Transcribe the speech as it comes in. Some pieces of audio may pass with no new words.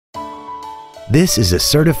This is a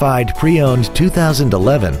certified pre-owned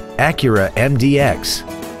 2011 Acura MDX.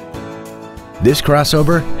 This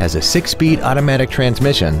crossover has a 6-speed automatic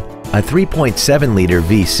transmission, a 3.7-liter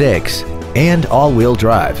V6, and all-wheel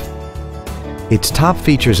drive. Its top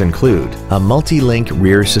features include a multi-link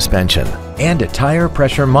rear suspension and a tire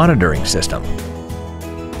pressure monitoring system.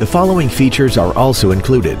 The following features are also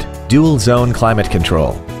included: dual-zone climate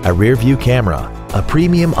control, a rear-view camera, a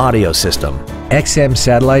premium audio system, XM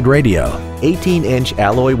satellite radio, 18-inch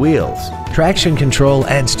alloy wheels, traction control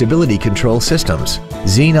and stability control systems,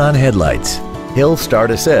 xenon headlights, hill start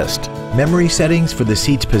assist, memory settings for the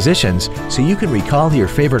seat's positions so you can recall your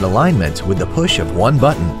favorite alignments with the push of one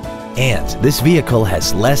button. And this vehicle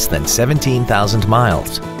has less than 17,000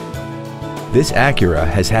 miles. This Acura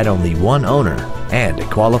has had only one owner and it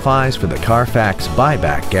qualifies for the Carfax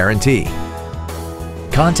buyback guarantee.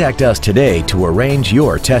 Contact us today to arrange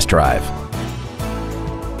your test drive.